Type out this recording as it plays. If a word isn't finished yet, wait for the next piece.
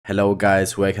Hello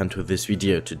guys, welcome to this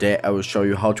video. Today I will show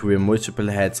you how to wear multiple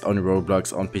hats on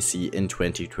Roblox on PC in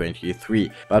 2023.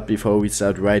 But before we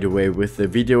start right away with the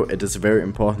video, it is very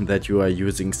important that you are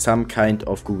using some kind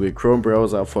of Google Chrome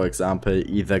browser, for example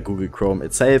either Google Chrome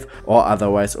itself or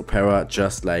otherwise Opera,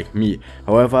 just like me.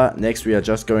 However, next we are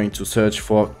just going to search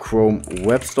for Chrome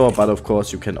Web Store, but of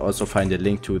course you can also find a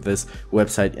link to this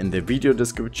website in the video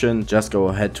description. Just go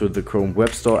ahead to the Chrome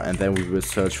Web Store and then we will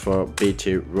search for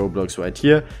BT Roblox right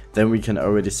here. Then we can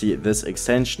already see this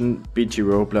extension, BT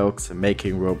Roblox,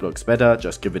 making Roblox better.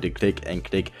 Just give it a click and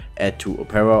click add to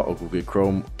Opera or Google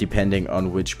Chrome, depending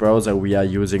on which browser we are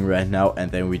using right now, and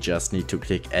then we just need to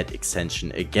click add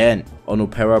extension again. On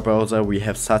Opera browser we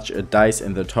have such a dice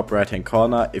in the top right hand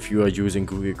corner. If you are using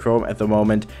Google Chrome at the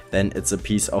moment, then it's a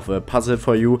piece of a puzzle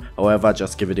for you. However,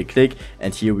 just give it a click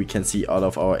and here we can see all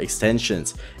of our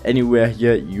extensions. Anywhere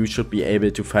here you should be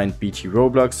able to find BT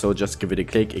Roblox, so just give it a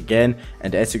click again,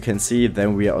 and as you can see,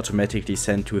 then we are automatically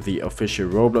sent to the official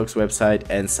Roblox website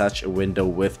and such a window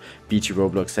with BT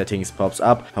Roblox settings pops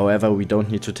up. However, we don't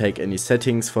need to take any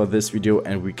settings for this video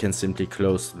and we can simply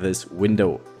close this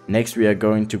window. Next we are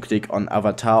going to click on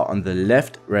avatar on the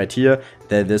left right here.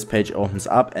 Then this page opens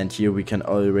up and here we can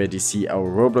already see our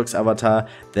Roblox avatar.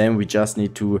 Then we just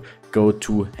need to go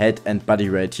to head and body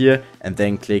right here and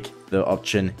then click the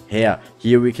option hair.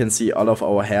 Here we can see all of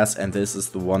our hairs and this is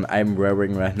the one I'm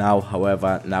wearing right now.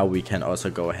 However, now we can also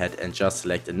go ahead and just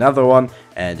select another one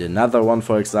and another one,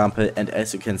 for example, and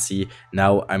as you can see,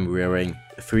 now I'm wearing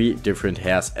 3 different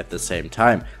hairs at the same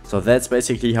time. So that's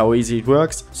basically how easy it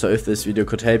works. So if this video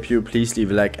could help you, please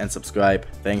leave a like and subscribe.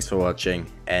 Thanks for watching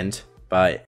and bye.